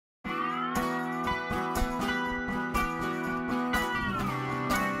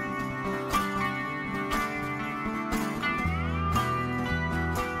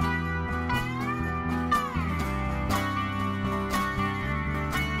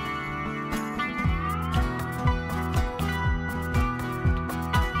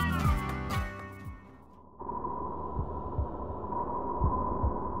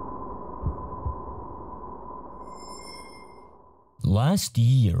last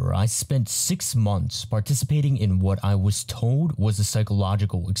year, I spent 6 months participating in what I was told was a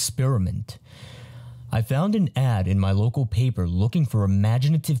psychological experiment. I found an ad in my local paper looking for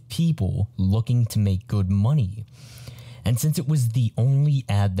imaginative people looking to make good money. And since it was the only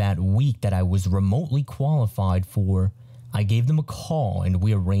ad that week that I was remotely qualified for, I gave them a call and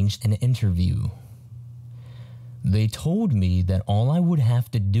we arranged an interview. They told me that all I would have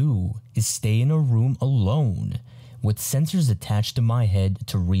to do is stay in a room alone with sensors attached to my head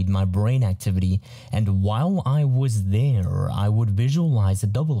to read my brain activity, and while I was there, I would visualize a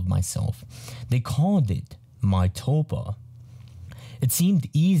double of myself. They called it my Tulpa. It seemed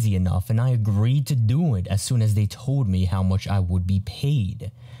easy enough and I agreed to do it as soon as they told me how much I would be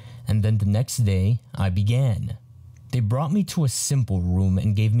paid. And then the next day, I began. They brought me to a simple room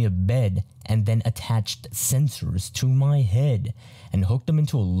and gave me a bed and then attached sensors to my head and hooked them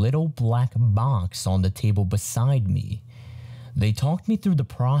into a little black box on the table beside me. They talked me through the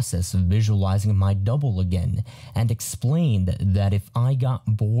process of visualizing my double again and explained that if I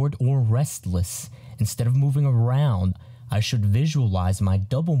got bored or restless, instead of moving around, I should visualize my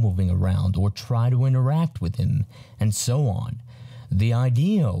double moving around or try to interact with him, and so on. The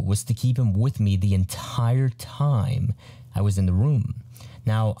idea was to keep him with me the entire time I was in the room.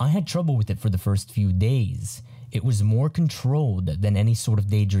 Now, I had trouble with it for the first few days. It was more controlled than any sort of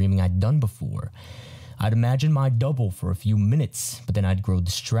daydreaming I'd done before. I'd imagine my double for a few minutes, but then I'd grow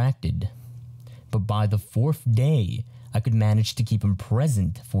distracted. But by the 4th day, I could manage to keep him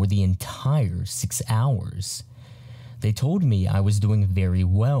present for the entire 6 hours. They told me I was doing very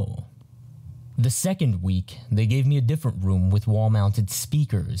well. The second week, they gave me a different room with wall-mounted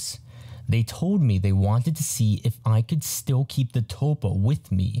speakers. They told me they wanted to see if I could still keep the Tulpa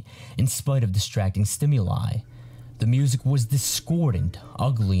with me in spite of distracting stimuli. The music was discordant,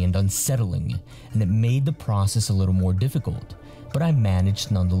 ugly, and unsettling, and it made the process a little more difficult, but I managed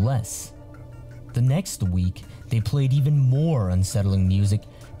nonetheless. The next week, they played even more unsettling music,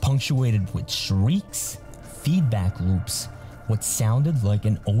 punctuated with shrieks, feedback loops, what sounded like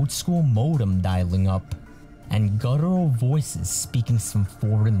an old-school modem dialing up, and guttural voices speaking some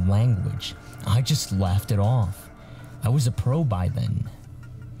foreign language. I just laughed it off. I was a pro by then.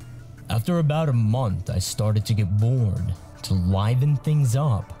 After about a month, I started to get bored. To liven things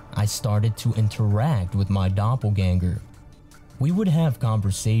up, I started to interact with my doppelganger. We would have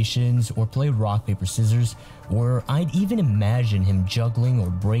conversations or play rock, paper, scissors, or I'd even imagine him juggling or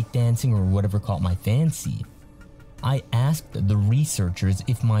breakdancing or whatever caught my fancy. I asked the researchers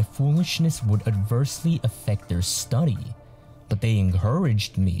if my foolishness would adversely affect their study, but they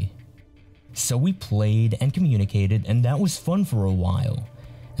encouraged me. So we played and communicated, and that was fun for a while,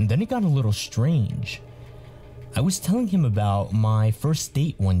 and then it got a little strange. I was telling him about my first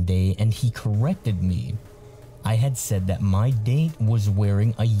date one day and he corrected me. I had said that my date was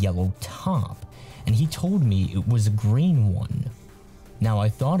wearing a yellow top, and he told me it was a green one. Now I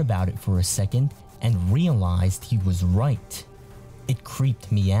thought about it for a second and realized he was right. It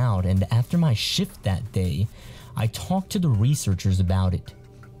creeped me out, and after my shift that day, I talked to the researchers about it.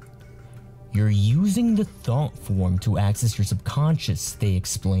 You're using the thought form to access your subconscious, they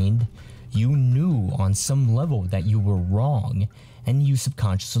explained. You knew on some level that you were wrong, and you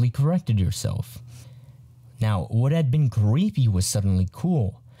subconsciously corrected yourself. Now, what had been creepy was suddenly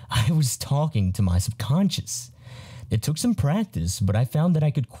cool. I was talking to my subconscious. It took some practice, but I found that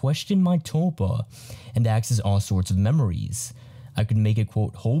I could question my Tulpa and access all sorts of memories. I could make it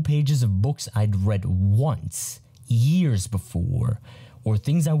quote whole pages of books I'd read once, years before, or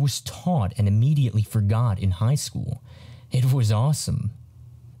things I was taught and immediately forgot in high school. It was awesome.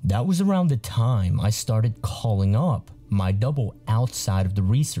 That was around the time I started calling up my double outside of the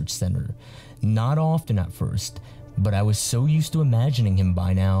research center. Not often at first, but I was so used to imagining him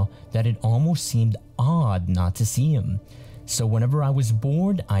by now that it almost seemed odd not to see him. So whenever I was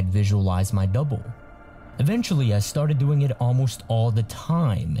bored, I'd visualize my double. Eventually, I started doing it almost all the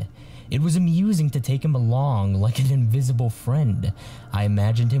time. It was amusing to take him along like an invisible friend. I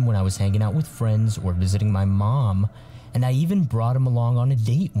imagined him when I was hanging out with friends or visiting my mom, and I even brought him along on a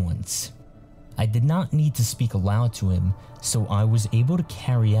date once. I did not need to speak aloud to him, so I was able to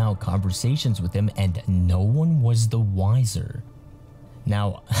carry out conversations with him and no one was the wiser.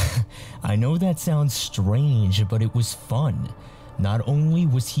 Now, I know that sounds strange, but it was fun. Not only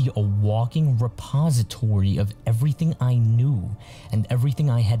was he a walking repository of everything I knew and everything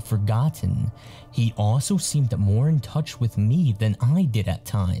I had forgotten, he also seemed more in touch with me than I did at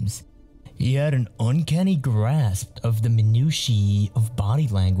times. He had an uncanny grasp of the minutiae of body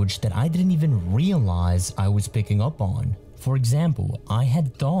language that I didn't even realize I was picking up on. For example, I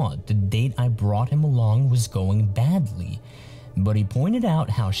had thought the date I brought him along was going badly, but he pointed out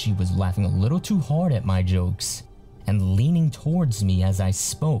how she was laughing a little too hard at my jokes and leaning towards me as I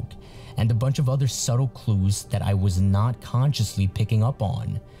spoke, and a bunch of other subtle clues that I was not consciously picking up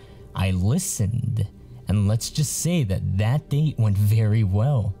on. I listened, and let's just say that that date went very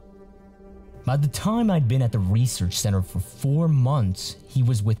well. By the time I'd been at the research center for 4 months, he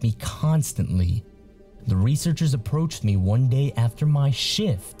was with me constantly. The researchers approached me one day after my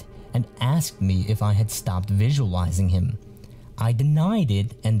shift and asked me if I had stopped visualizing him. I denied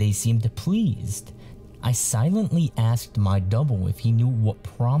it, and they seemed pleased. I silently asked my double if he knew what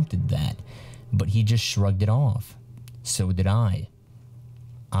prompted that, but he just shrugged it off. So did I.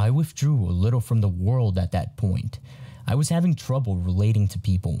 I withdrew a little from the world at that point. I was having trouble relating to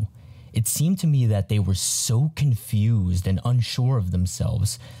people. It seemed to me that they were so confused and unsure of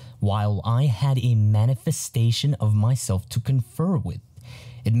themselves, while I had a manifestation of myself to confer with.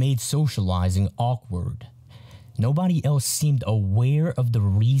 It made socializing awkward. Nobody else seemed aware of the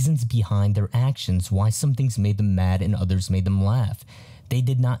reasons behind their actions, why some things made them mad and others made them laugh. They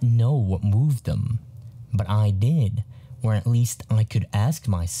did not know what moved them. But I did, or at least I could ask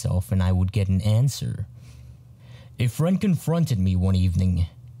myself and I would get an answer. A friend confronted me one evening.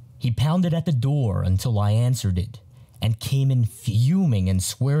 He pounded at the door until I answered it, and came in fuming and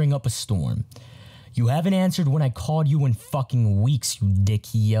swearing up a storm. "You haven't answered when I called you in fucking weeks, you dick,"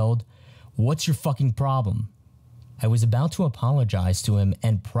 he yelled. "What's your fucking problem?" I was about to apologize to him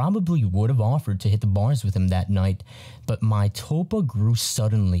and probably would have offered to hit the bars with him that night, but my Tulpa grew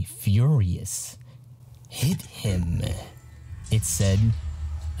suddenly furious. "Hit him," it said,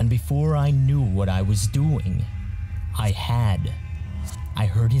 and before I knew what I was doing, I had. I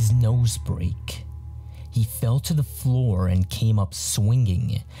heard his nose break. He fell to the floor and came up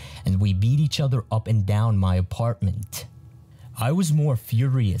swinging, and we beat each other up and down my apartment. I was more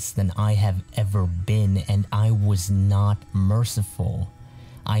furious than I have ever been, and I was not merciful.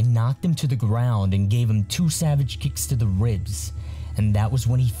 I knocked him to the ground and gave him 2 savage kicks to the ribs, and that was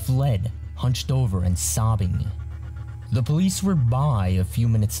when he fled, hunched over and sobbing. The police were by a few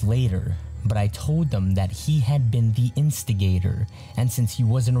minutes later, but I told them that he had been the instigator, and since he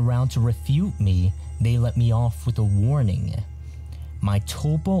wasn't around to refute me, they let me off with a warning. My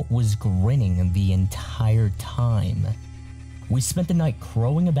Tulpa was grinning the entire time. We spent the night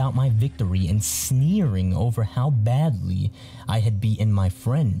crowing about my victory and sneering over how badly I had beaten my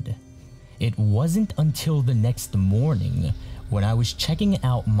friend. It wasn't until the next morning, when I was checking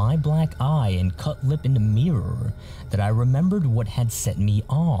out my black eye and cut lip in the mirror, that I remembered what had set me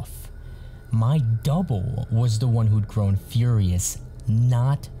off. My double was the one who'd grown furious,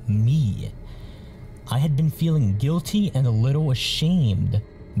 not me. I had been feeling guilty and a little ashamed,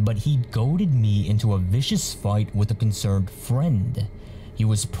 but he'd goaded me into a vicious fight with a concerned friend. He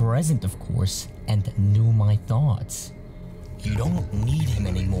was present, of course, and knew my thoughts. "You don't need him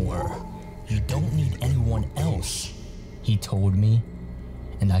anymore. You don't need anyone else," he told me,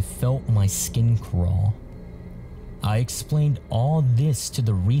 and I felt my skin crawl. I explained all this to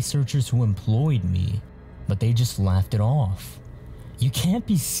the researchers who employed me, but they just laughed it off. "You can't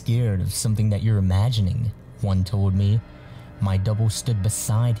be scared of something that you're imagining," one told me. My double stood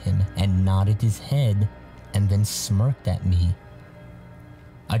beside him and nodded his head, and then smirked at me.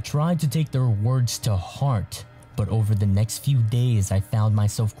 I tried to take their words to heart, but over the next few days I found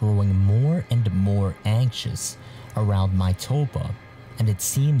myself growing more and more anxious around my Tulpa, and it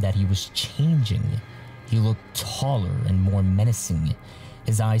seemed that he was changing. He looked taller and more menacing.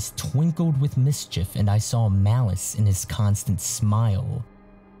 His eyes twinkled with mischief, and I saw malice in his constant smile.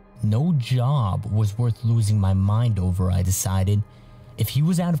 No job was worth losing my mind over, I decided. If he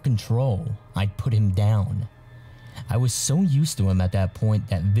was out of control, I'd put him down. I was so used to him at that point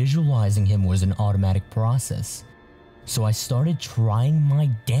that visualizing him was an automatic process. So I started trying my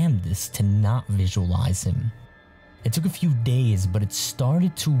damnedest to not visualize him. It took a few days, but it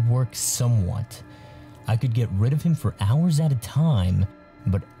started to work somewhat. I could get rid of him for hours at a time,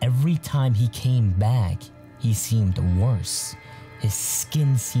 but every time he came back, he seemed worse. His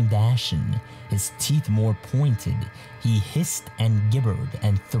skin seemed ashen, his teeth more pointed. He hissed and gibbered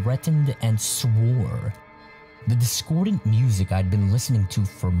and threatened and swore. The discordant music I'd been listening to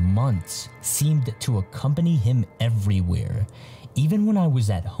for months seemed to accompany him everywhere. Even when I was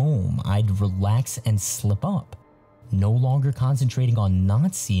at home, I'd relax and slip up, no longer concentrating on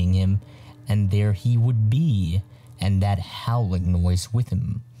not seeing him, and there he would be, and that howling noise with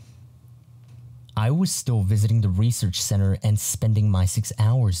him. I was still visiting the research center and spending my 6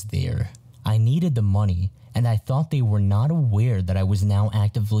 hours there. I needed the money, and I thought they were not aware that I was now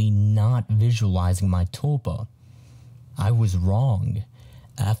actively not visualizing my Tulpa. I was wrong.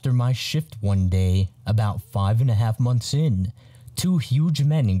 After my shift one day, about 5.5 months in, 2 huge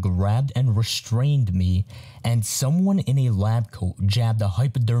men grabbed and restrained me, and someone in a lab coat jabbed a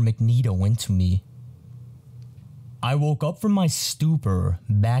hypodermic needle into me. I woke up from my stupor,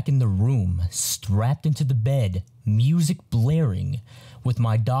 back in the room, strapped into the bed, music blaring, with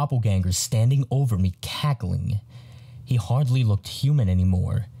my doppelganger standing over me cackling. He hardly looked human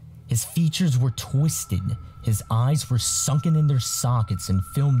anymore. His features were twisted, his eyes were sunken in their sockets and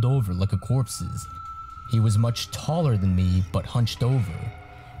filmed over like a corpse's. He was much taller than me, but hunched over.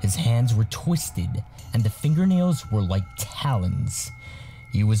 His hands were twisted, and the fingernails were like talons.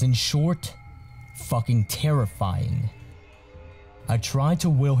 He was, in short, fucking terrifying. I tried to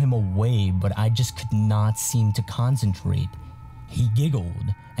will him away, but I just could not seem to concentrate. He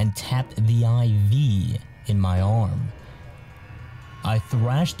giggled and tapped the IV in my arm. I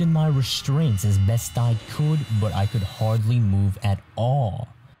thrashed in my restraints as best I could, but I could hardly move at all.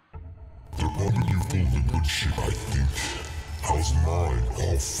 They're pumping you full of good shit, I think. How's mine,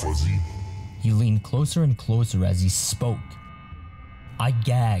 all fuzzy? He leaned closer and closer as he spoke. I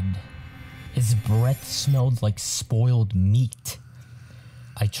gagged. His breath smelled like spoiled meat.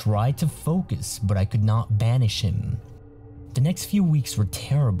 I tried to focus, but I could not banish him. The next few weeks were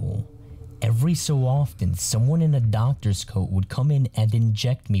terrible. Every so often, someone in a doctor's coat would come in and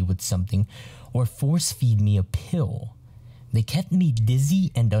inject me with something or force feed me a pill. They kept me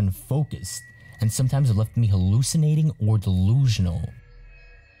dizzy and unfocused, and sometimes left me hallucinating or delusional.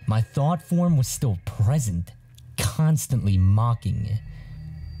 My thought form was still present, constantly mocking.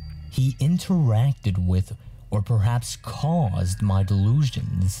 He interacted with, or perhaps caused, my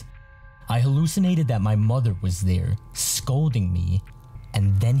delusions. I hallucinated that my mother was there, scolding me,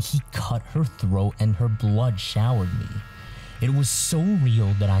 and then he cut her throat and her blood showered me. It was so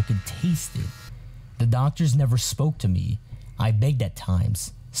real that I could taste it. The doctors never spoke to me. I begged at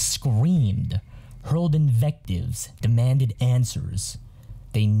times, screamed, hurled invectives, demanded answers.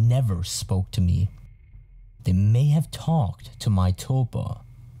 They never spoke to me. They may have talked to my Tulpa,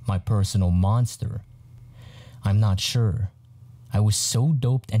 my personal monster. I'm not sure. I was so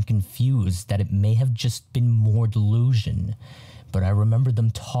doped and confused that it may have just been more delusion, but I remember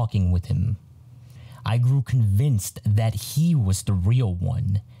them talking with him. I grew convinced that he was the real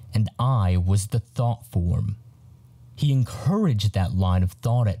one, and I was the thought form. He encouraged that line of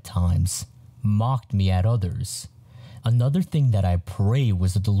thought at times, mocked me at others. Another thing that I pray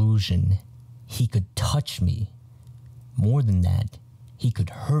was a delusion. He could touch me. More than that, he could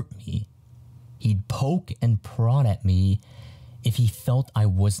hurt me. He'd poke and prod at me if he felt I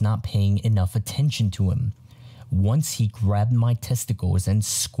was not paying enough attention to him. Once he grabbed my testicles and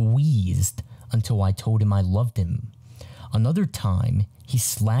squeezed until I told him I loved him. Another time, he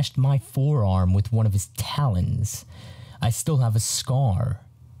slashed my forearm with one of his talons. I still have a scar.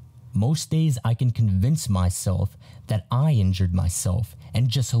 Most days I can convince myself that I injured myself and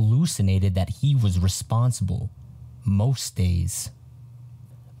just hallucinated that he was responsible. Most days.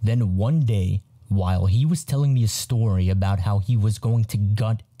 Then one day, while he was telling me a story about how he was going to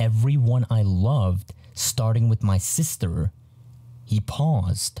gut everyone I loved, starting with my sister, he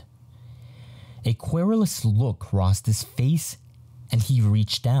paused. A querulous look crossed his face, and he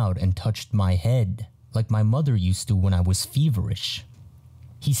reached out and touched my head, like my mother used to when I was feverish.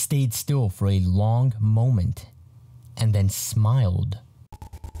 He stayed still for a long moment, and then smiled.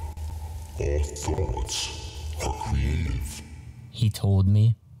 All thoughts are creative, he told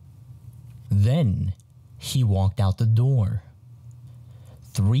me. Then, he walked out the door.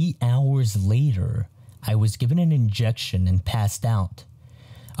 3 hours later, I was given an injection and passed out.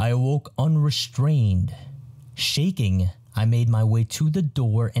 I awoke unrestrained. Shaking, I made my way to the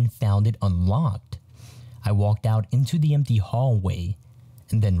door and found it unlocked. I walked out into the empty hallway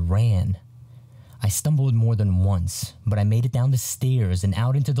and then ran. I stumbled more than once, but I made it down the stairs and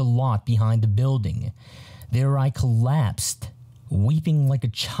out into the lot behind the building. There I collapsed, weeping like a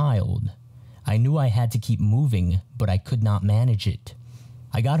child. I knew I had to keep moving, but I could not manage it.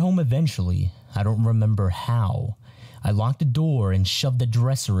 I got home eventually. I don't remember how. I locked the door and shoved the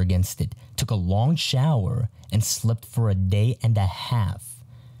dresser against it, took a long shower, and slept for a day and a half.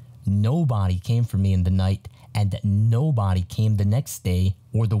 Nobody came for me in the night, and nobody came the next day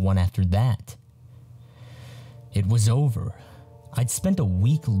or the one after that. It was over. I'd spent a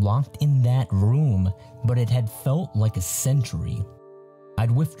week locked in that room, but it had felt like a century.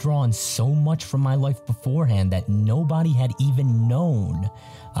 I'd withdrawn so much from my life beforehand that nobody had even known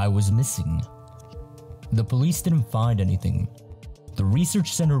I was missing. The police didn't find anything. The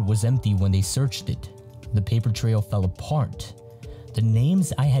research center was empty when they searched it. The paper trail fell apart. The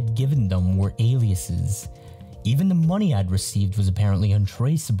names I had given them were aliases. Even the money I'd received was apparently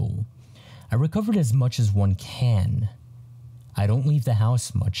untraceable. I recovered as much as one can. I don't leave the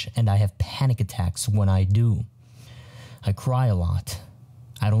house much, and I have panic attacks when I do. I cry a lot.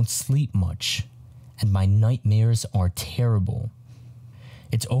 I don't sleep much, and my nightmares are terrible.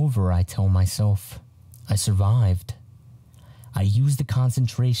 It's over, I tell myself. I survived. I use the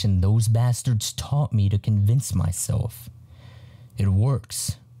concentration those bastards taught me to convince myself. It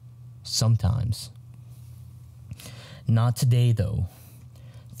works. Sometimes. Not today, though.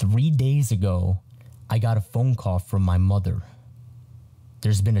 3 days ago, I got a phone call from my mother.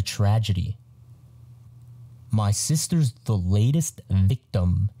 There's been a tragedy. My sister's the latest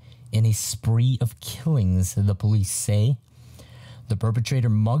victim in a spree of killings, the police say. The perpetrator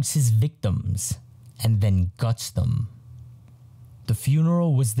mugs his victims and then guts them. The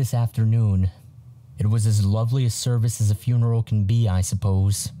funeral was this afternoon. It was as lovely a service as a funeral can be, I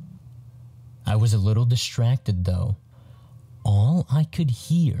suppose. I was a little distracted, though. All I could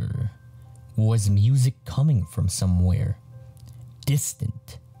hear was music coming from somewhere.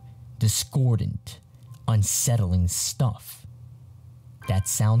 Distant, discordant, unsettling stuff. That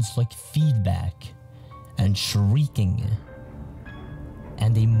sounds like feedback and shrieking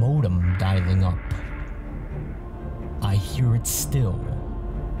and a modem dialing up. I hear it still,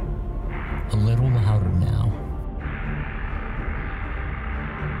 a little louder now.